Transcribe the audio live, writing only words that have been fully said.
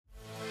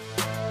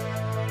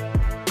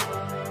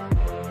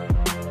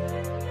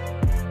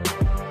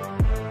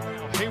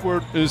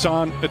Hayward is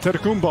on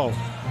Antetokounmpo.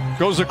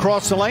 Goes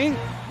across the lane.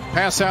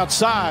 Pass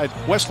outside.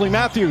 Wesley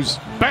Matthews.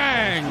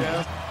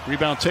 Bang!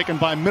 Rebound taken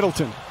by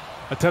Middleton.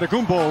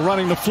 Antetokounmpo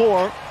running the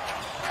floor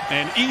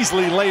and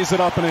easily lays it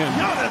up and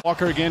in.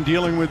 Walker again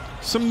dealing with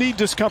some knee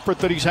discomfort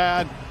that he's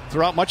had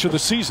throughout much of the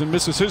season.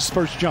 Misses his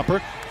first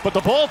jumper. But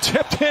the ball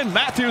tipped in.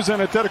 Matthews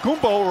and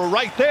Antetokounmpo were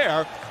right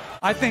there.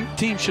 I think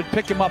teams should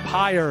pick him up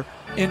higher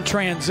in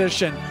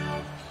transition.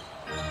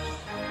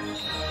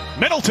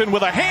 Middleton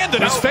with a hand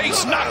in his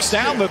face knocks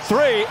down the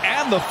three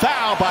and the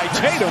foul by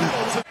Tatum.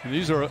 And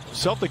these are a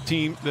Celtic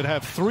team that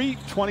have 3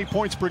 20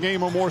 points per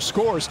game or more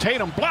scores.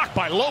 Tatum blocked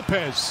by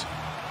Lopez.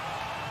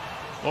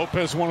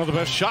 Lopez, one of the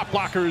best shot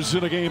blockers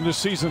in the game this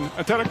season.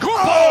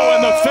 Antetokounmpo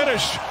and the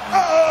finish.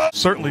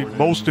 Certainly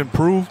most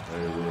improved.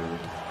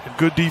 And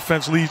good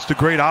defense leads to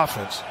great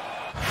offense.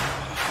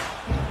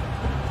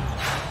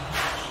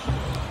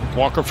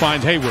 Walker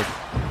finds Hayward.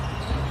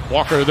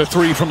 Walker the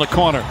three from the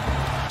corner.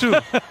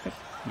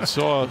 I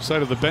saw a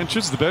side of the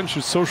benches. The bench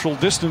is social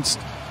distanced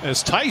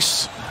as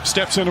Tice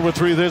steps into a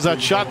three. There's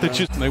that shot that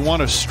they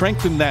want to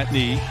strengthen that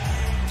knee.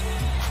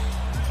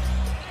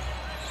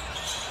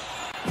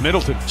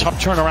 Middleton, tough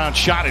turnaround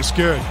shot is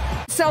good.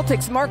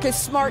 Celtics, Marcus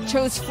Smart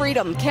chose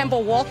freedom.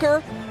 Kemba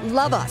Walker,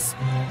 love us.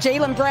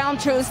 Jaylen Brown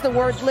chose the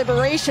word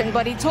liberation,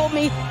 but he told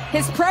me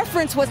his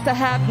preference was to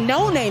have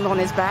no name on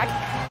his back.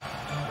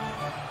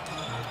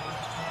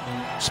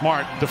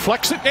 Smart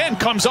deflects it and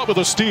comes up with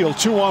a steal.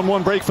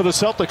 2-on-1 break for the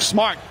Celtics.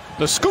 Smart.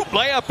 The scoop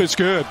layup is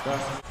good.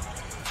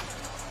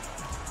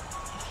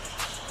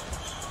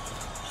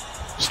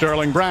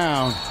 Sterling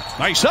Brown.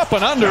 Nice up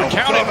and under.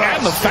 Count it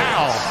and the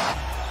foul.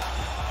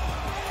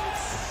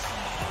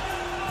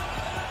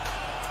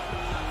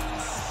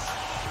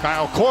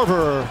 Kyle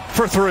Korver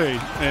for three.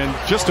 And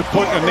just to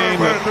put a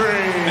name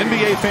that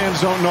NBA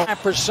fans don't know.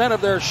 5%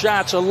 of their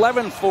shots,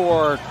 11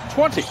 for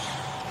 20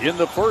 in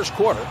the first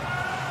quarter.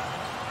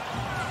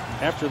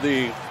 After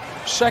the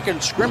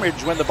second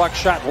scrimmage when the Bucks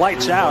shot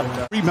lights out.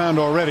 Rebound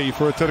already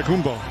for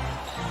Antetokounmpo.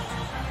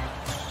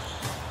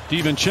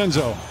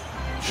 DiVincenzo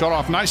shot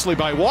off nicely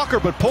by Walker,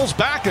 but pulls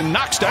back and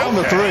knocks down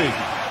the three.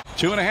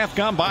 2.5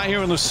 gone by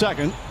here in the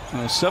second.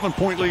 A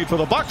 7-point lead for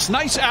the Bucks.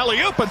 Nice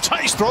alley-oop, and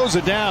Tice throws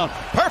it down.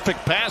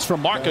 Perfect pass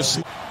from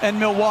Marcus. And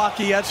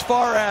Milwaukee, as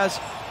far as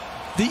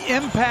the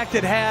impact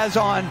it has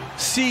on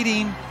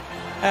seeding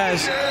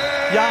as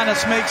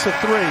Giannis makes a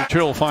three.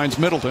 Chill finds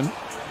Middleton.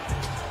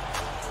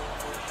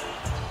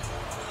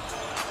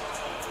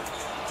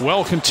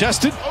 Well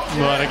contested,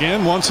 but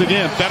again, once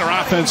again, better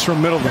offense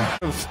from Middleton.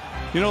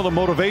 You know, the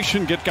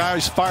motivation, get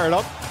guys fired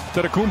up.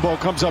 Antetokounmpo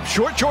comes up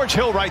short. George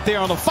Hill right there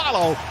on the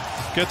follow.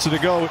 Gets it to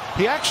go.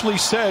 He actually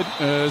said,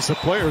 as the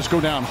players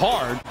go down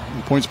hard,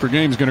 points per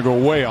game is going to go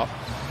way up.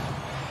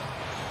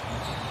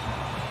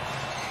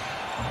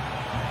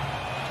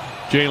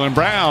 Jaylen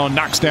Brown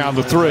knocks down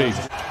the three.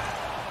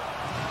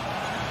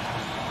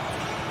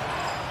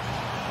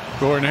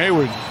 Gordon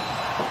Hayward.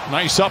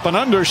 Nice up and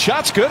under.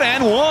 Shot's good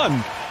and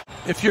one.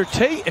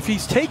 If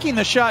he's taking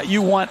the shot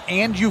you want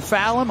and you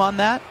foul him on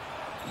that,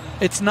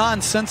 it's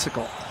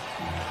nonsensical.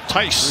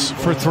 Tice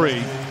for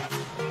three.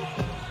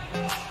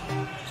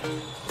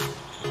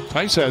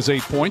 Tice has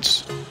 8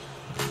 points.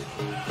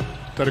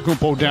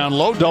 Antetokounmpo down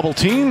low, double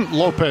team.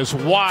 Lopez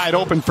wide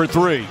open for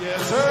three.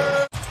 Yes,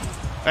 sir.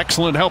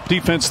 Excellent help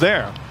defense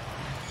there.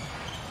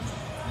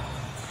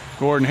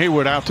 Gordon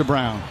Hayward out to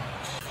Brown.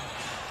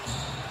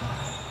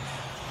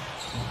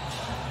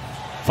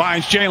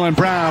 Finds Jaylen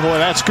Brown. Boy,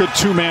 that's good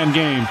two-man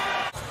game.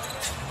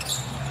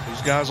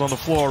 These guys on the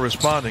floor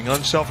responding.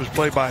 Unselfish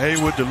play by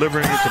Hayward,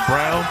 delivering it to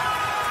Brown.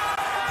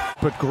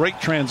 But great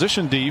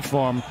transition D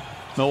from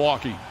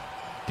Milwaukee.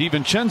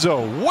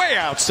 DiVincenzo way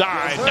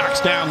outside.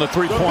 Knocks down the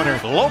three-pointer.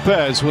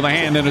 Lopez with a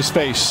hand in his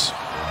face.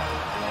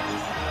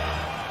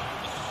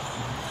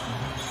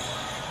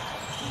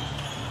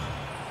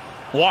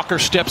 Walker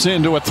steps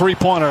into a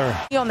three-pointer.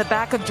 On the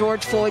back of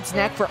George Floyd's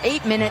neck for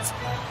 8 minutes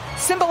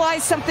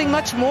symbolized something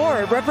much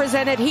more. It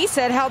represented, he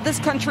said, how this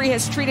country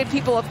has treated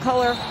people of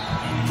color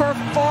for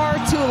far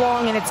too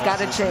long, and it's got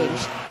to change.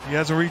 He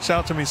hasn't reached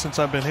out to me since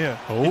I've been here.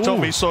 Oh. He told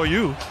me he saw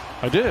you.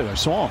 I did. I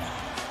saw him.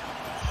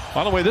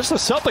 By the way, this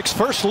is the Celtics'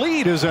 first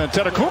lead is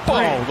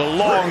Antetokounmpo. The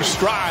long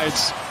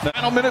strides.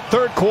 Final minute,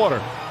 third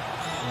quarter.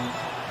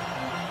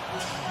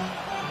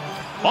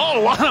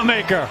 Oh,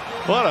 Wanamaker.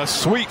 What a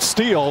sweet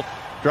steal.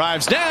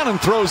 Drives down and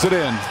throws it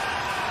in.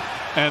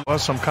 And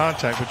was some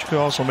contact, but you could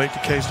also make the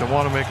case that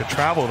Wanamaker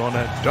traveled on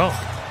that dunk.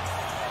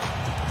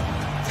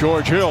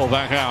 George Hill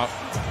back out.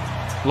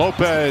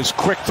 Lopez,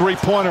 quick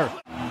three-pointer.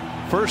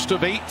 First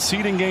of 8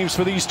 seeding games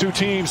for these two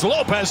teams.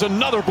 Lopez,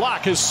 another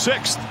block, his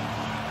 6th.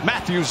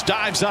 Matthews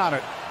dives on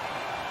it.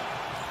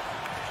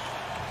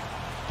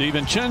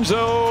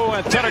 DiVincenzo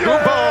and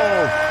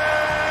Antetokounmpo.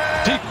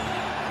 Deep,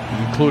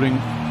 including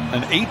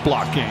an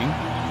 8-block game.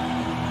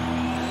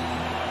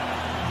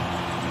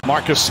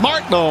 Marcus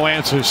Smart, no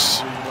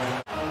answers.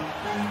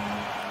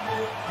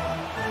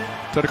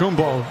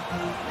 Antetokounmpo.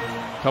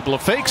 Couple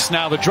of fakes,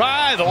 now the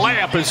drive, the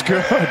layup is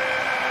good.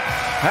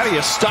 How do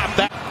you stop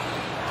that?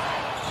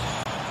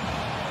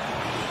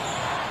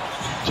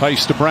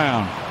 Tice to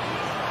Brown.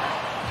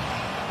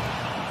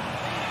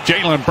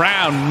 Jaylen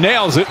Brown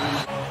nails it.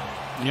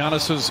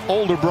 Giannis's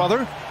older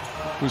brother,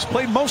 who's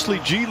played mostly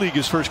G League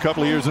his first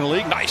couple of years in the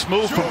league. Nice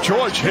move from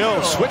George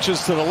Hill.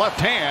 Switches to the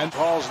left hand.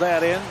 Calls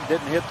that in.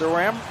 Didn't hit the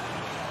rim.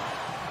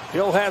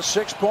 Hill has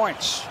 6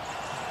 points.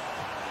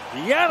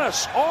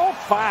 Giannis, all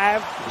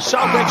 5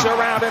 Celtics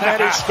around him,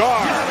 and he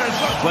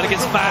scores. When it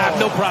gets 5,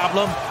 no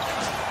problem.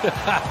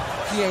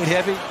 He ain't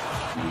heavy.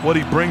 What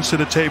he brings to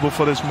the table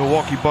for this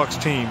Milwaukee Bucks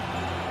team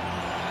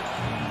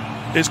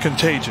is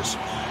contagious.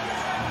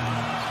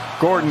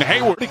 Gordon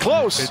Hayward, pretty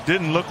close. It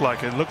didn't look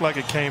like it. It looked like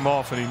it came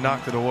off, and he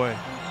knocked it away.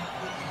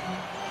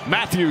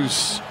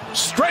 Matthews,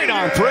 straight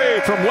on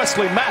 3 from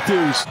Wesley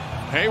Matthews.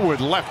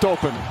 Hayward left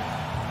open.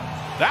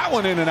 That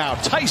one in and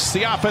out. Tice,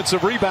 the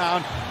offensive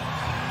rebound.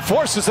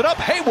 Forces it up.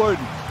 Hayward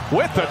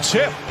with the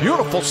tip.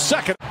 Beautiful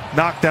second.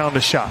 Knocked down the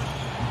shot.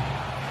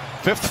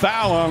 5th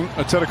foul on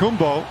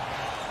Antetokounmpo.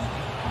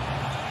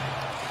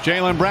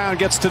 Jaylen Brown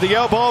gets to the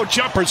elbow.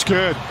 Jumper's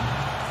good.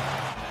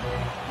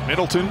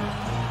 Middleton.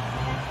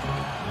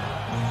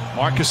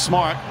 Marcus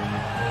Smart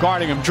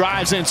guarding him.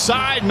 Drives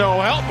inside. No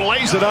help.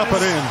 Lays it up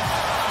and in.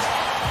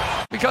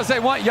 Because they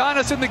want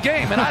Giannis in the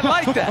game, and I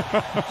like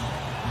that.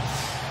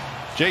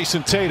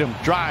 Jason Tatum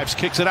drives,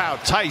 kicks it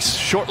out. Tice,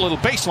 short little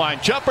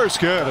baseline. Jumper's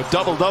good. A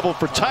double-double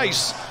for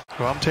Tice.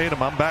 Well, I'm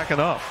Tatum. I'm backing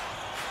up.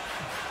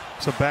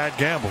 It's a bad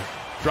gamble.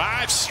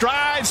 Drives,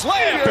 strides,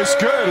 layup is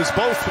good as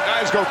both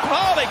guys go.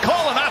 Oh, they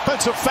call an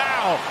offensive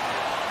foul.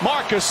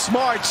 Marcus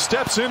Smart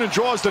steps in and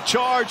draws the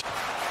charge.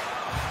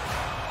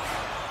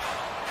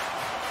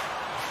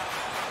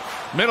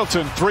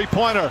 Middleton,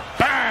 three-pointer.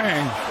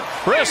 Bang!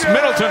 Chris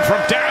Middleton from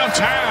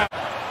downtown.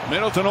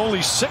 Middleton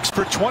only 6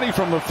 for 20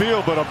 from the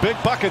field, but a big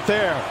bucket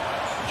there.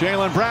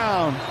 Jaylen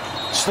Brown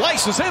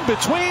slices in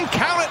between,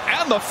 count it,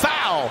 and the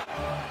foul.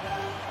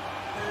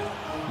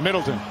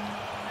 Middleton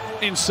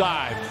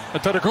inside.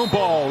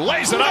 Antetokounmpo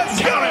lays it up,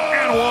 count it,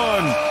 and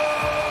one.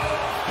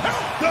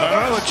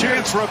 Another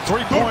chance for a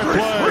three-point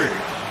play.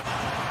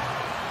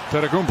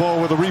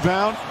 Antetokounmpo with a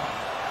rebound.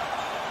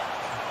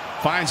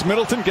 Finds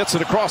Middleton, gets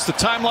it across the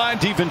timeline.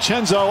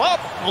 DiVincenzo up,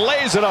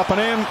 lays it up and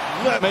in.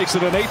 That makes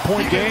it an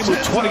 8-point game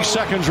with 20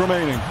 seconds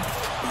remaining.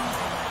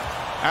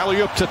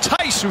 Alley-oop to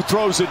Tice, who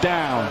throws it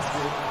down.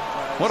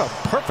 What a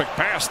perfect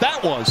pass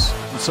that was.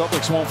 The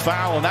Celtics won't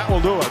foul, and that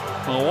will do it.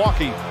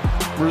 Milwaukee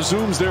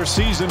resumes their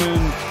season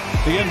in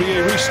the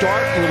NBA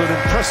restart with an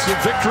impressive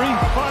victory.